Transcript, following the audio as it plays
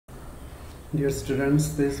Dear students,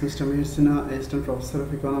 this is Mr. Mihir, Sinha, Assistant Professor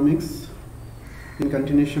of Economics. In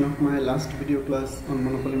continuation of my last video class on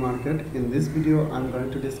monopoly market, in this video I am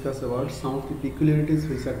going to discuss about some of the peculiarities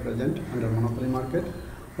which are present under monopoly market.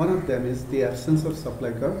 One of them is the absence of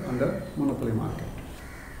supply curve under monopoly market.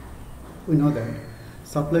 We know that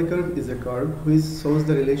supply curve is a curve which shows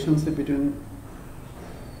the relationship between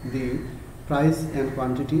the price and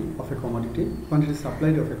quantity of a commodity, quantity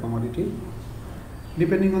supplied of a commodity.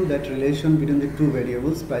 Depending on that relation between the two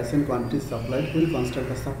variables, price and quantity supplied, will construct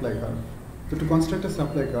a supply curve. So to construct a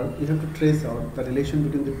supply curve, you have to trace out the relation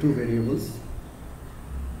between the two variables.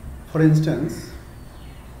 For instance,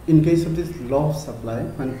 in case of this law of supply,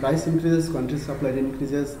 when price increases, quantity supplied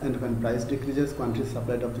increases, and when price decreases, quantity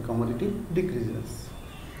supplied of the commodity decreases.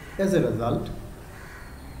 As a result,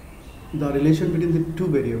 the relation between the two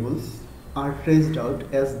variables are traced out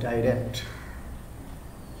as direct,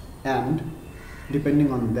 and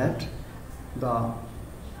depending on that,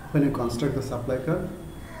 when you construct the supply curve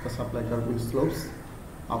will slopes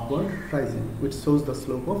upward rising, which shows the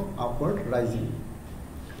slope of upward rising.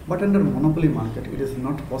 But under monopoly market, it is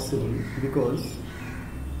not possible, because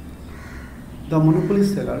the monopoly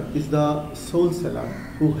seller is the sole seller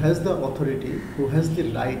who has the authority, who has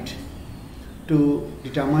the right to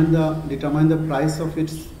determine the price of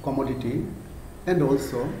its commodity, and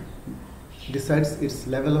also decides its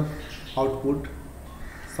level of output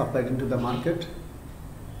supplied into the market.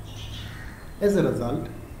 As a result,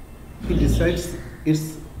 he decides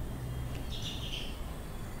its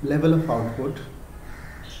level of output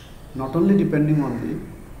not only depending on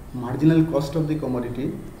the marginal cost of the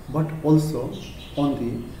commodity, but also on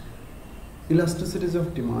the elasticities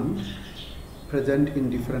of demand present in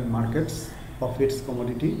different markets of its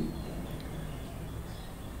commodity.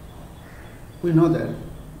 We know that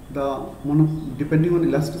depending on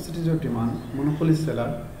elasticities of demand, monopoly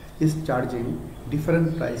seller is charging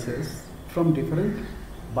different prices from different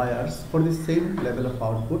buyers for the same level of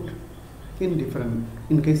output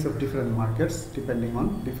in case of different markets, depending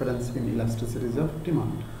on difference in elasticities of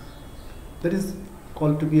demand. That is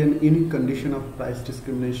called to be an unique condition of price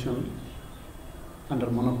discrimination under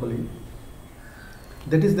monopoly.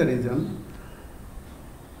 That is the reason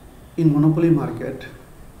in monopoly market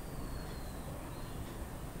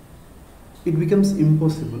it becomes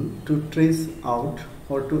impossible to trace out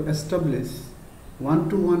or to establish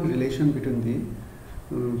one-to-one relation between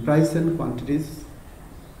the price and quantities,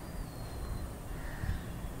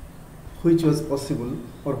 which was possible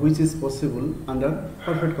or which is possible under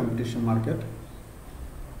perfect competition market.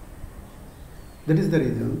 That is the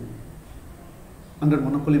reason under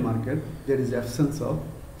monopoly market there is absence of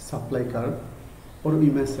supply curve, or we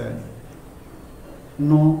may say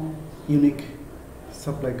no unique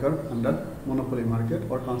supply curve under monopoly market,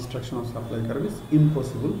 or construction of supply curve is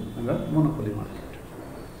impossible under monopoly market.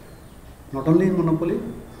 Not only in monopoly,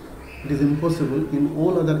 it is impossible in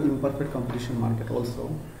all other imperfect competition market also,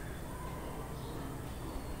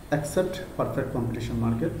 except perfect competition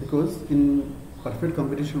market, because in perfect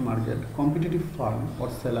competition market, competitive firm or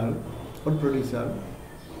seller or producer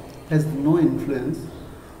has no influence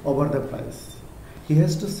over the price. He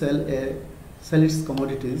has to sell its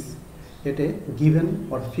commodities at a given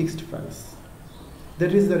or fixed price.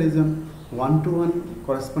 That is the reason one-to-one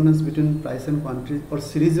correspondence between price and quantity, or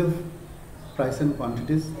series of price and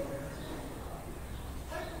quantities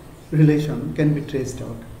relation can be traced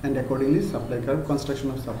out, and accordingly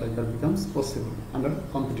construction of supply curve becomes possible under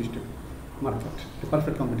competitive market, a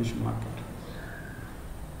perfect competition market.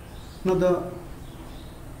 Now the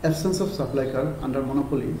absence of supply curve under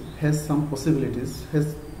monopoly has some possibilities,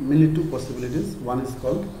 has mainly two possibilities. One is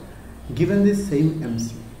called, given the same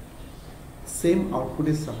MC, same output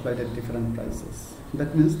is supplied at different prices.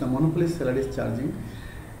 That means the monopoly seller is charging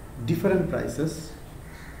different prices,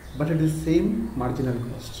 but at the same marginal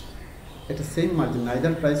cost. At the same margin, neither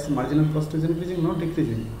marginal cost is increasing nor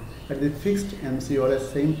decreasing. At the fixed MC or a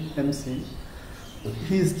same MC,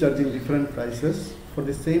 he is charging different prices for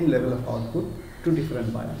the same level of output to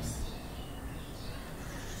different buyers.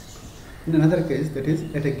 In another case, that is,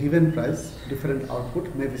 at a given price, different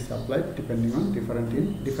output may be supplied depending on difference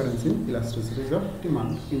in elasticities of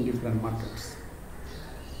demand in different markets.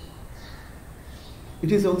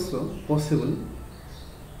 It is also possible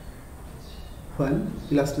when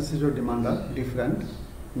elasticity of demand are different,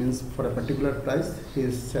 means for a particular price he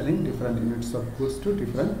is selling different units of goods to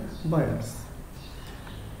different buyers.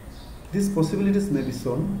 These possibilities may be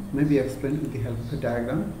shown, may be explained with the help of a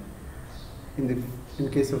diagram. In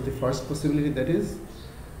case of the first possibility, that is,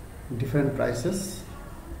 different prices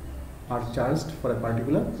are charged for a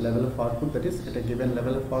particular level of output, that is, at a given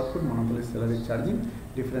level of output, monopoly seller is charging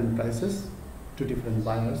different prices to different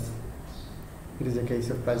buyers. It is a case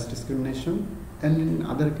of price discrimination, and in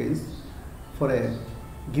other case, for a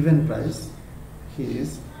given price, he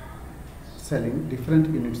is selling different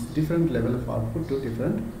units, different level of output to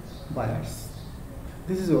different buyers.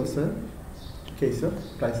 This is also a case of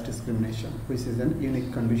price discrimination, which is an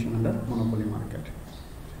unique condition under monopoly market.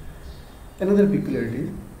 Another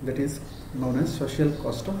peculiarity that is known as social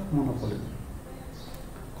cost of monopoly.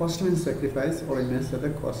 Cost means sacrifice, or in the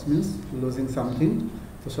cost means losing something.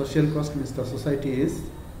 So social cost means the society is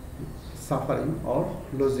suffering or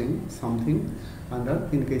losing something under,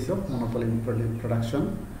 in case of monopoly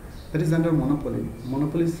production. That is under monopoly.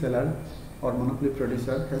 Monopoly seller or monopoly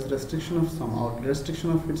producer has restriction of some restriction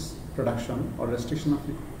of its production or restriction of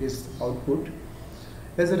its output.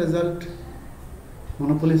 As a result,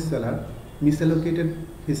 monopoly seller misallocated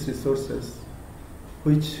his resources,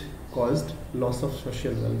 which caused loss of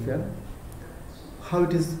social welfare. How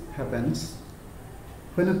it happens?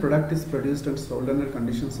 When a product is produced and sold under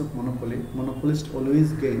conditions of monopoly, monopolist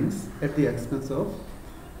always gains at the expense of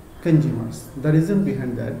consumers. The reason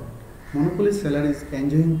behind that, monopoly seller is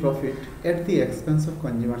enjoying profit at the expense of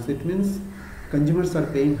consumers. It means consumers are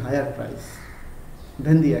paying higher price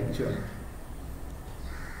than the actual.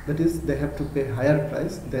 That is, they have to pay higher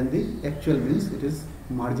price than the actual, means it is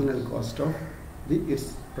marginal cost of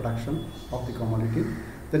its production of the commodity.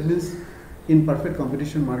 That means in perfect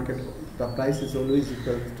competition market, the price is always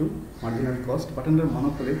equal to marginal cost, but under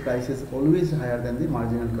monopoly, price is always higher than the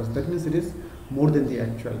marginal cost. That means it is more than the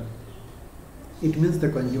actual. It means the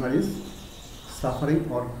consumer is suffering,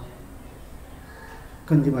 or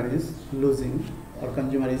consumer is losing, or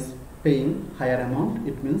consumer is paying higher amount.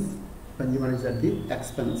 It means consumer is at the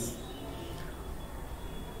expense.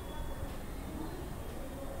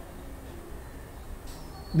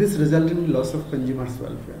 This results in loss of consumers'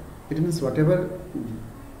 welfare. It means whatever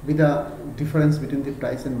be the difference between the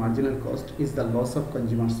price and marginal cost is the loss of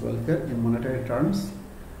consumers' welfare in monetary terms.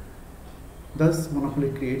 Thus,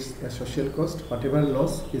 monopoly creates a social cost. Whatever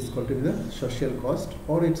loss is called to be the social cost,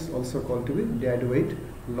 or it's also called to be deadweight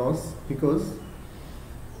loss, because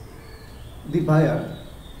the buyer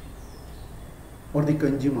or the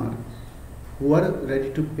consumer who are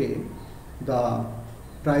ready to pay the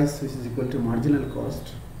price which is equal to marginal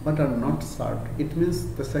cost but are not served. It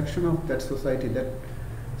means the section of that society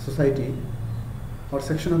or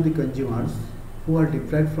section of the consumers who are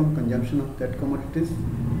deprived from consumption of that commodities,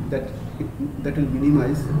 that will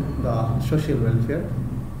minimize the social welfare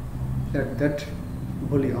at that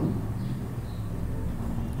volume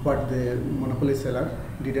what the monopoly seller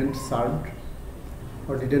didn't serve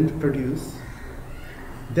or didn't produce.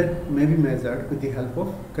 That may be measured with the help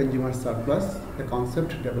of consumer surplus, a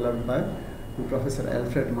concept developed by Professor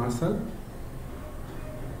Alfred Marshall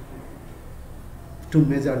to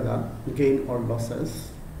measure the gain or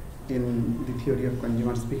losses in the theory of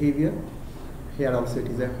consumers' behavior. Here also it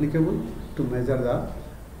is applicable to measure the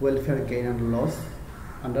welfare gain and loss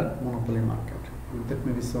under monopoly market. That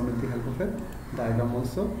may be shown with the help of a diagram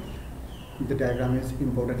also. The diagram is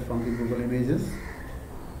imported from the Google Images.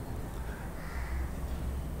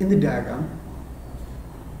 In the diagram,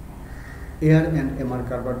 air and MR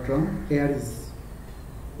curve drawn. Air is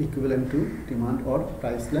equivalent to demand or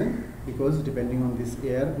price line, because depending on this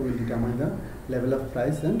air we will determine the level of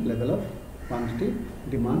price and level of quantity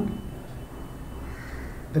demand.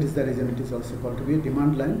 That is the reason it is also called to be a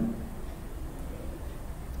demand line.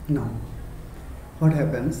 Now, what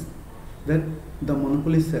happens that the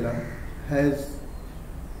monopoly seller has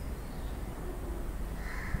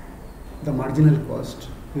the marginal cost,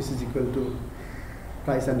 which is equal to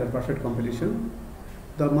price under perfect competition.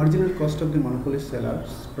 The marginal cost of the monopoly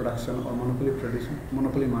seller's production or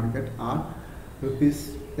monopoly market are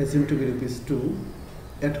assumed to be rupees 2,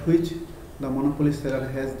 at which the monopoly seller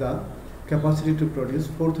has the capacity to produce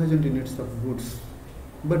 4,000 units of goods,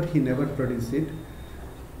 but he never produces it.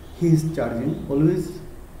 He is charging always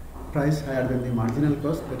price higher than the marginal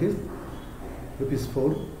cost, that is rupees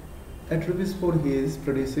 4. At rupees 4 he is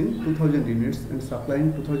producing 2,000 units and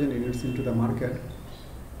supplying 2,000 units into the market.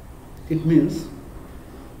 It means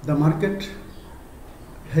the market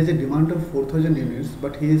has a demand of 4,000 units,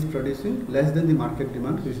 but he is producing less than the market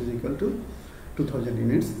demand, which is equal to 2,000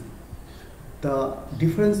 units. The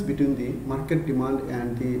difference between the market demand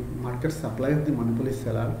and the market supply of the monopoly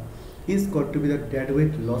seller is called to be the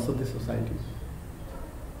deadweight loss of the society.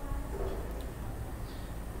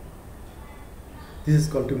 This is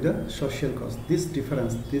called to be the social cost. This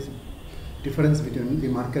difference between the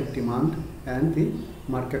market demand and the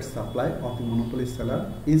market supply of the monopoly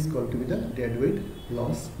seller is called to be the deadweight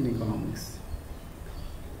loss in economics.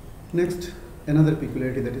 Next, another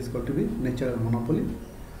peculiarity that is called to be natural monopoly.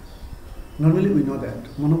 Normally we know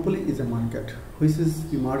that monopoly is a market which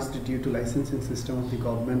is emerged due to licensing system of the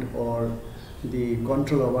government or the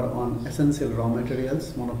control over on essential raw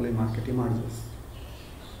materials. Monopoly market emerges.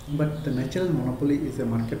 But the natural monopoly is a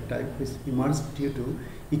market type which emerged due to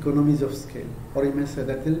economies of scale, or you may say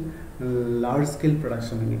that the large scale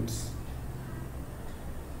production units.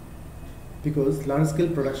 Because large scale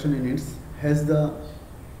production units has the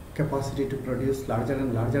capacity to produce larger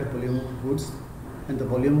and larger volume of goods, and the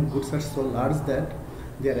volume of goods are so large that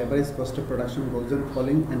their average cost of production goes on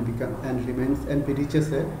falling and remains and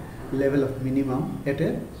reaches a level of minimum at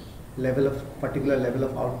a level of particular level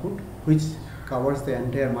of output which covers the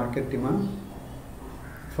entire market demand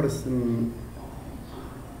for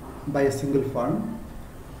by a single firm,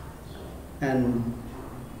 and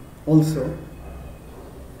also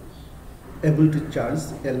able to charge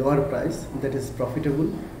a lower price that is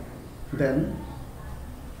profitable than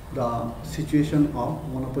the situation of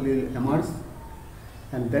monopoly will emerge,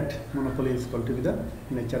 and that monopoly is called to be the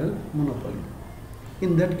natural monopoly.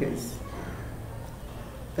 In that case,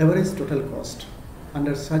 average total cost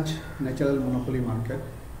under such natural monopoly market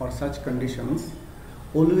or such conditions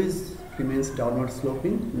always remains downward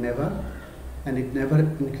sloping, and it never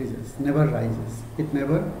increases, never rises, it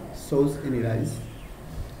never shows any rise.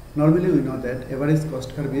 Normally we know that average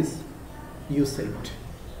cost curve is U-shaped.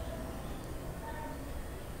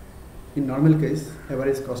 In normal case,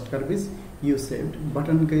 average cost curve is U-shaped, but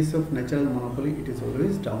in case of natural monopoly it is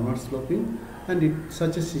always downward sloping, and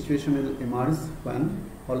such a situation will emerge when,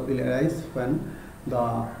 or will arise when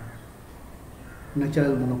the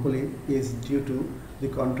natural monopoly is due to the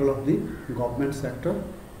control of the government sector,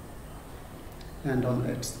 and on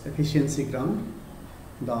its efficiency ground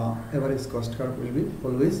the average cost curve will be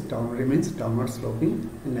always remains downward sloping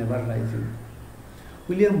and never rising.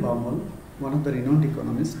 William Baumol, one of the renowned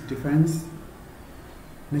economists, defines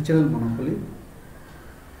natural monopoly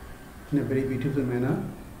in a very beautiful manner.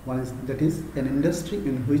 One is that is an industry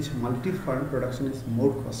in which multi-firm production is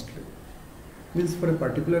more costly. Means for a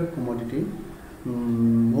particular commodity,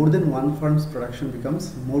 more than one firm's production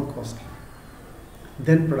becomes more costly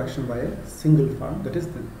than production by a single firm, that is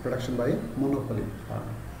the production by a monopoly firm,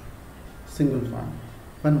 single firm.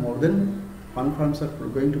 When more than one firms are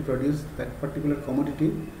going to produce that particular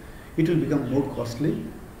commodity, it will become more costly.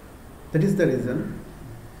 That is the reason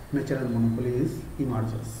natural monopoly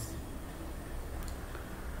emerges.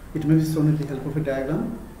 It may be shown with the help of a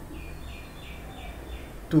diagram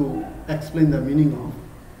to explain the meaning of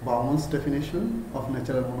Baumol's definition of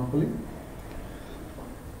natural monopoly.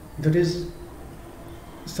 That is,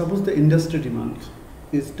 suppose the industry demand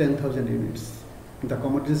is 10,000 units, the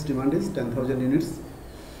commodities demand is 10,000 units,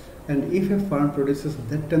 and if a firm produces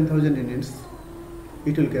that 10,000 units,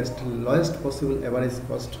 it will get the lowest possible average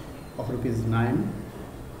cost of ₹9.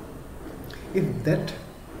 If that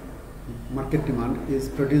market demand is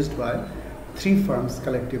produced by 3 firms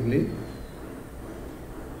collectively,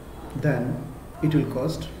 then it will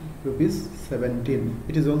cost ₹17.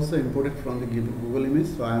 It is also imported from the Google image,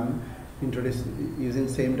 so I am using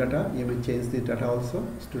same data. You may change the data also,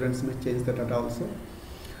 students may change the data also.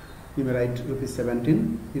 You may write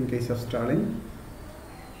 ₹17 in case of sterling.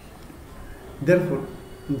 Therefore,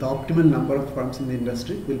 the optimal number of firms in the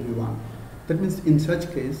industry will be 1. That means in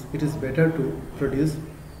such case, it is better to produce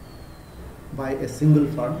by a single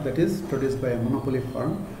firm, that is produced by a monopoly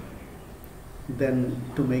firm, than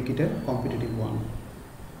to make it a competitive one.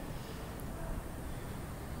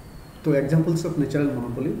 So examples of natural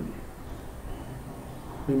monopoly,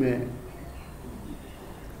 we may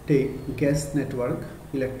take gas network,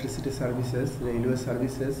 electricity services, railway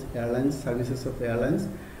services, airlines, services of airlines.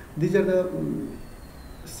 These are the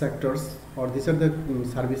sectors, or these are the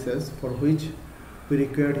services for which we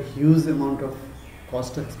require huge amount of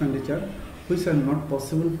cost expenditure, which are not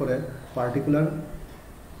possible for a particular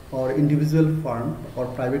or individual firm or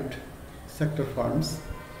private sector firms.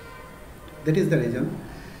 That is the reason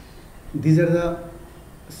these are the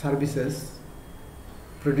services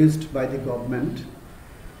produced by the government,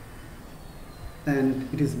 and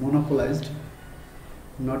it is monopolized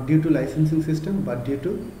not due to licensing system but due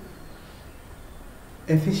to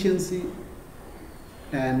efficiency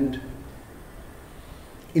and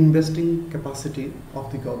investing capacity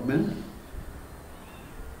of the government.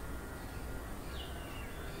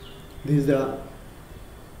 This is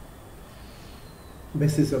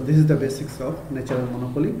the basics of natural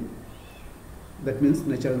monopoly. That means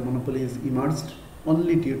natural monopoly is emerged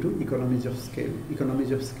only due to economies of scale.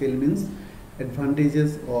 Economies of scale means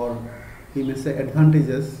advantages, or we may say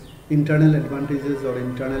advantages, internal advantages or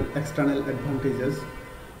external advantages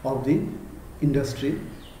of the industry,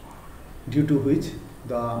 due to which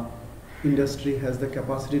the industry has the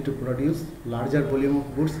capacity to produce larger volume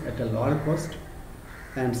of goods at a lower cost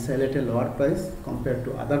and sell at a lower price compared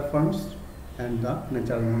to other firms, and the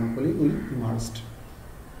natural monopoly will emerge.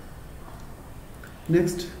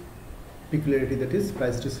 Next peculiarity, that is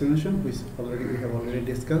price discrimination, which we have already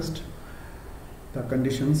discussed. The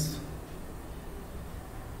conditions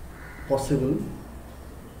possible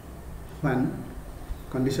when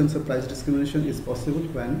conditions of price discrimination is possible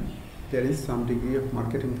when there is some degree of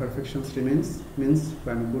market imperfections remains, means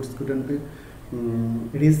when goods couldn't be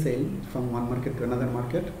resale from one market to another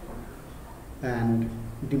market, and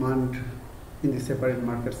demand in the separate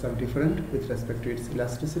markets are different with respect to its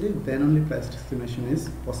elasticity, then only price discrimination is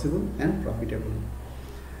possible and profitable.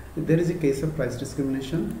 There is a case of price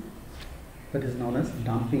discrimination that is known as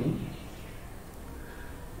dumping.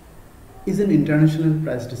 Is an international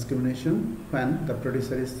price discrimination when the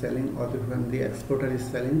producer is selling, or when the exporter is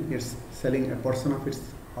selling a portion of its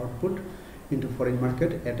output into foreign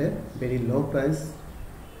market at a very low price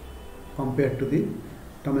compared to the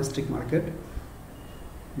domestic market,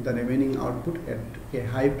 the remaining output at a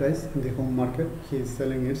high price in the home market. He is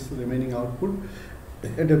selling its remaining output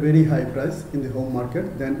at a very high price in the home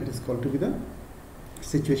market, then it is called to be the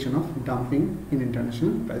situation of dumping in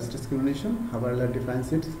international price discrimination. However,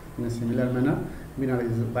 defines it in a similar manner.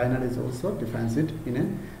 Binary is also defines it in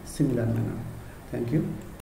a similar manner. Thank you.